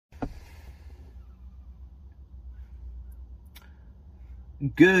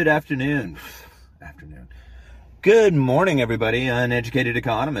Good afternoon. Good morning, everybody. Uneducated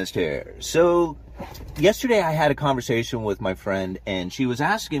economist here. So, yesterday I had a conversation with my friend, and she was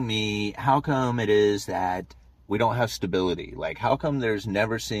asking me how come it is that we don't have stability. Like, how come there's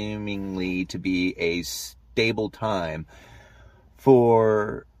never seemingly to be a stable time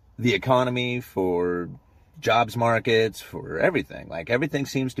for the economy, for jobs markets, for everything. Like, everything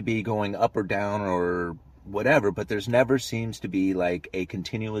seems to be going up or down or whatever, but there's never seems to be like a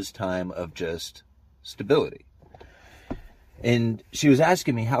continuous time of just stability. And she was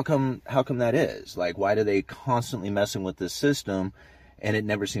asking me how come that is? Like, why do they constantly messing with this system and it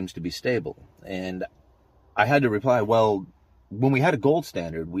never seems to be stable? And I had to reply, well, when we had a gold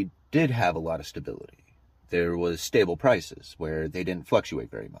standard, we did have a lot of stability. There was stable prices where they didn't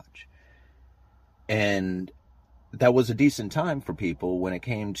fluctuate very much. And that was a decent time for people when it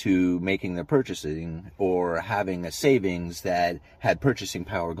came to making their purchasing or having a savings that had purchasing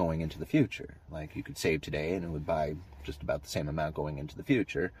power going into the future. Like, you could save today and it would buy just about the same amount going into the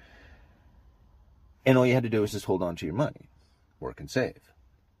future. And all you had to do was just hold on to your money, work and save.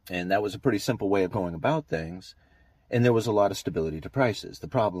 And that was a pretty simple way of going about things. And there was a lot of stability to prices. The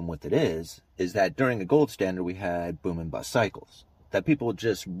problem with it is that during the gold standard, we had boom and bust cycles that people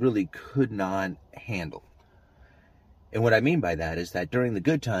just really could not handle. And what I mean by that is that during the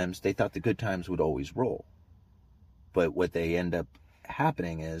good times, they thought the good times would always roll. But what they end up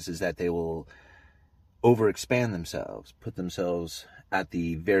happening is that they will overexpand themselves, put themselves at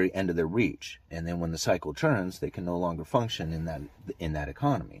the very end of their reach. And then when the cycle turns, they can no longer function in that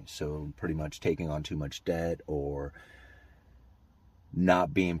economy. So pretty much taking on too much debt or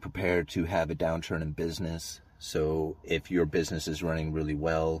not being prepared to have a downturn in business. So if your business is running really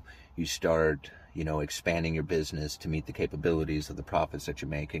well, you start expanding your business to meet the capabilities of the profits that you're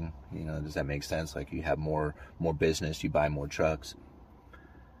making. Does that make sense? Like, you have more business, you buy more trucks.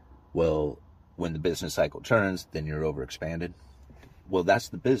 Well, when the business cycle turns, then you're overexpanded. Well, that's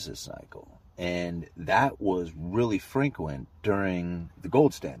the business cycle. And that was really frequent during the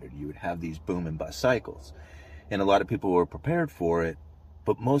gold standard. You would have these boom and bust cycles. And a lot of people were prepared for it,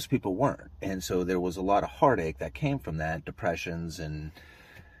 but most people weren't. And so there was a lot of heartache that came from that, depressions and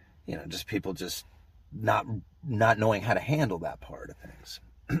just people just not knowing how to handle that part of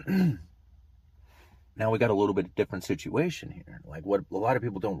things. Now we got a little bit different situation here. Like, what a lot of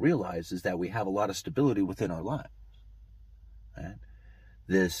people don't realize is that we have a lot of stability within our lives. Right?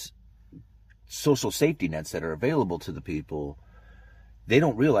 This social safety nets that are available to the people, they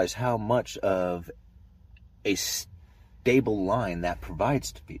don't realize how much of a stable line that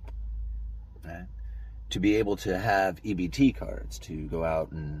provides to people. Right? To be able to have EBT cards, to go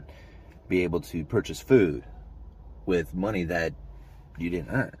out and be able to purchase food with money that you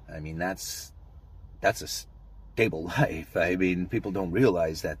didn't earn. I mean, that's a stable life. I mean, people don't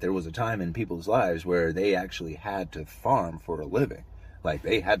realize that there was a time in people's lives where they actually had to farm for a living. Like,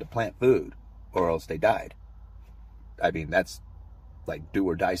 they had to plant food or else they died. I mean, that's like do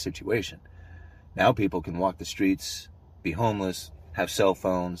or die situation. Now people can walk the streets, be homeless, have cell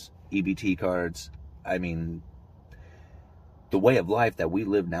phones, EBT cards. I mean, the way of life that we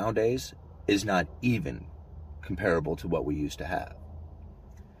live nowadays is not even comparable to what we used to have.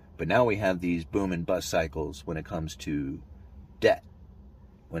 But now we have these boom and bust cycles when it comes to debt,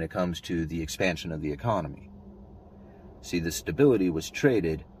 when it comes to the expansion of the economy. See, the stability was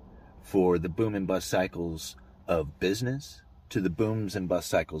traded for the boom and bust cycles of business to the booms and bust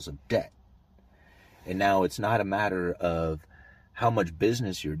cycles of debt. And now it's not a matter of how much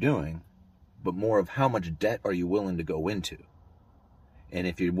business you're doing, but more of how much debt are you willing to go into. And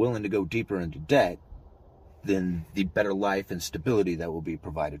if you're willing to go deeper into debt, then the better life and stability that will be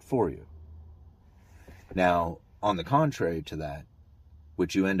provided for you. Now, on the contrary to that,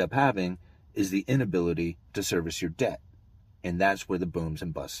 what you end up having is the inability to service your debt. And that's where the booms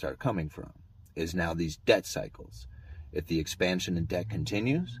and busts start coming from, is now these debt cycles. If the expansion in debt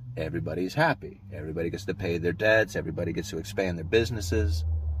continues, everybody's happy. Everybody gets to pay their debts. Everybody gets to expand their businesses.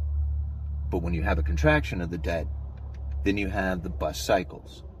 But when you have a contraction of the debt, then you have the bust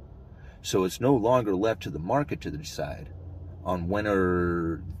cycles. So it's no longer left to the market to decide on when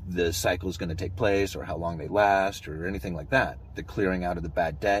the cycle is going to take place or how long they last or anything like that. The clearing out of the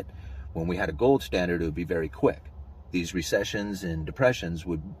bad debt. When we had a gold standard, it would be very quick. These recessions and depressions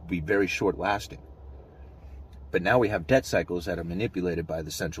would be very short lasting. But now we have debt cycles that are manipulated by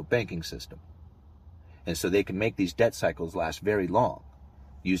the central banking system. And so they can make these debt cycles last very long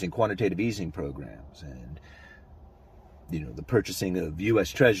using quantitative easing programs and the purchasing of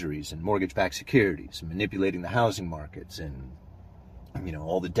U.S. treasuries and mortgage-backed securities, and manipulating the housing markets and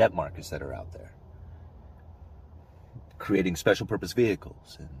all the debt markets that are out there. creating special purpose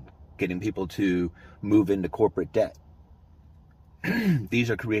vehicles and getting people to move into corporate debt. These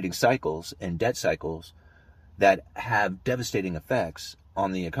are creating cycles and debt cycles that have devastating effects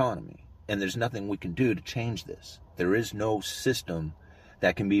on the economy. And there's nothing we can do to change this. There is no system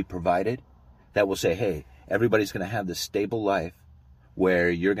that can be provided that will say, hey, everybody's going to have this stable life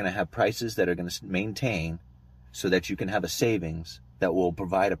where you're going to have prices that are going to maintain so that you can have a savings that will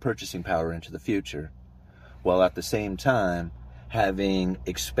provide a purchasing power into the future, while at the same time having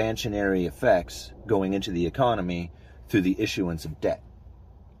expansionary effects going into the economy through the issuance of debt.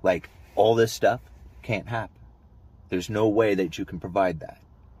 Like, all this stuff can't happen. There's no way that you can provide that.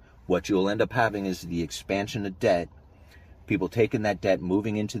 What you'll end up having is the expansion of debt, people taking that debt,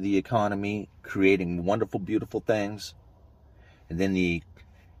 moving into the economy, creating wonderful, beautiful things, and then the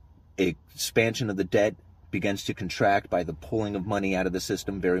expansion of the debt begins to contract by the pulling of money out of the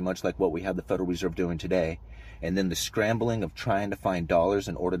system, very much like what we have the Federal Reserve doing today. And then the scrambling of trying to find dollars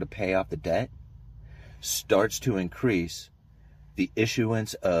in order to pay off the debt starts to increase. The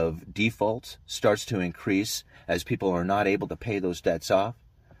issuance of defaults starts to increase as people are not able to pay those debts off.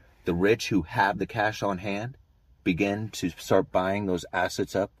 The rich who have the cash on hand begin to start buying those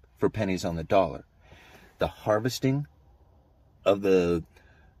assets up for pennies on the dollar. The harvesting of the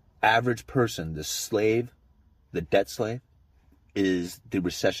average person, the slave, the debt slave, is the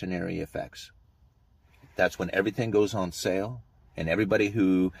recessionary effects. That's when everything goes on sale, and everybody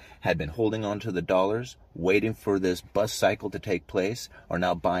who had been holding on to the dollars, waiting for this bust cycle to take place, are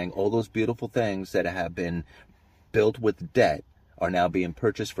now buying all those beautiful things that have been built with debt, are now being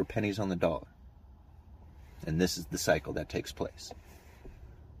purchased for pennies on the dollar. And this is the cycle that takes place.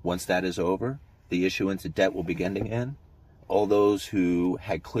 Once that is over, the issuance of debt will begin again. All those who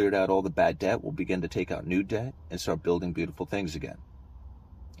had cleared out all the bad debt will begin to take out new debt and start building beautiful things again.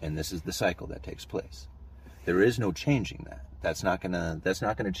 And this is the cycle that takes place. There is no changing that. That's not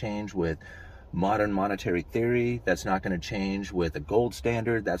gonna change with modern monetary theory. That's not gonna change with a gold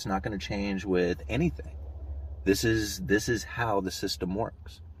standard. That's not gonna change with anything. This is how the system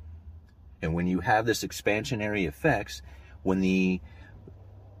works. And when you have this expansionary effects, when it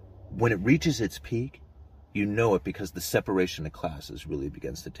reaches its peak, you know it because the separation of classes really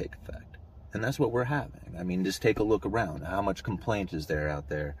begins to take effect. And that's what we're having. I mean, just take a look around. How much complaint is there out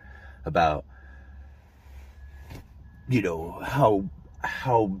there about, you know,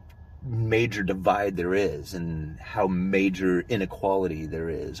 how major divide there is and how major inequality there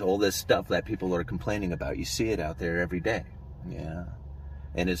is. All this stuff that people are complaining about. You see it out there every day. Yeah.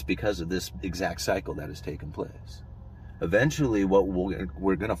 And it's because of this exact cycle that has taken place. Eventually, what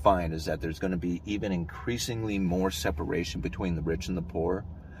we're going to find is that there's going to be even increasingly more separation between the rich and the poor.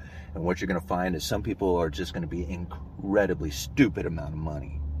 And what you're going to find is some people are just going to be incredibly stupid amount of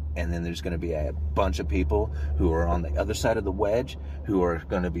money. And then there's going to be a bunch of people who are on the other side of the wedge who are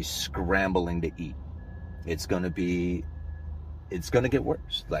going to be scrambling to eat. It's going to get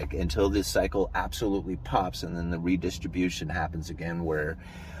worse, like, until this cycle absolutely pops, and then the redistribution happens again where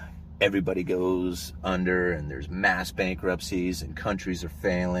everybody goes under and there's mass bankruptcies and countries are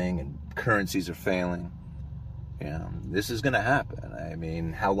failing and currencies are failing. Yeah, this is going to happen. I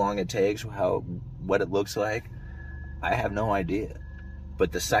mean, how long it takes, what it looks like, I have no idea.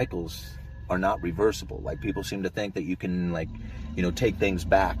 But the cycles are not reversible. Like, people seem to think that you can, like, you know, take things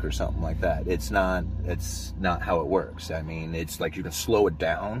back or something like that. It's not how it works. I mean, it's like you can slow it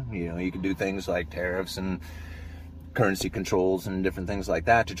down. You know, you can do things like tariffs and currency controls and different things like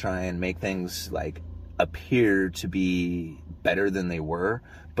that to try and make things like appear to be better than they were.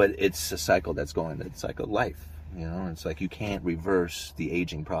 But it's a cycle that's going to, it's like a life, you know. It's like you can't reverse the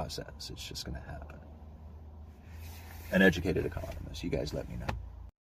aging process. It's just going to happen. An educated economist. You guys let me know.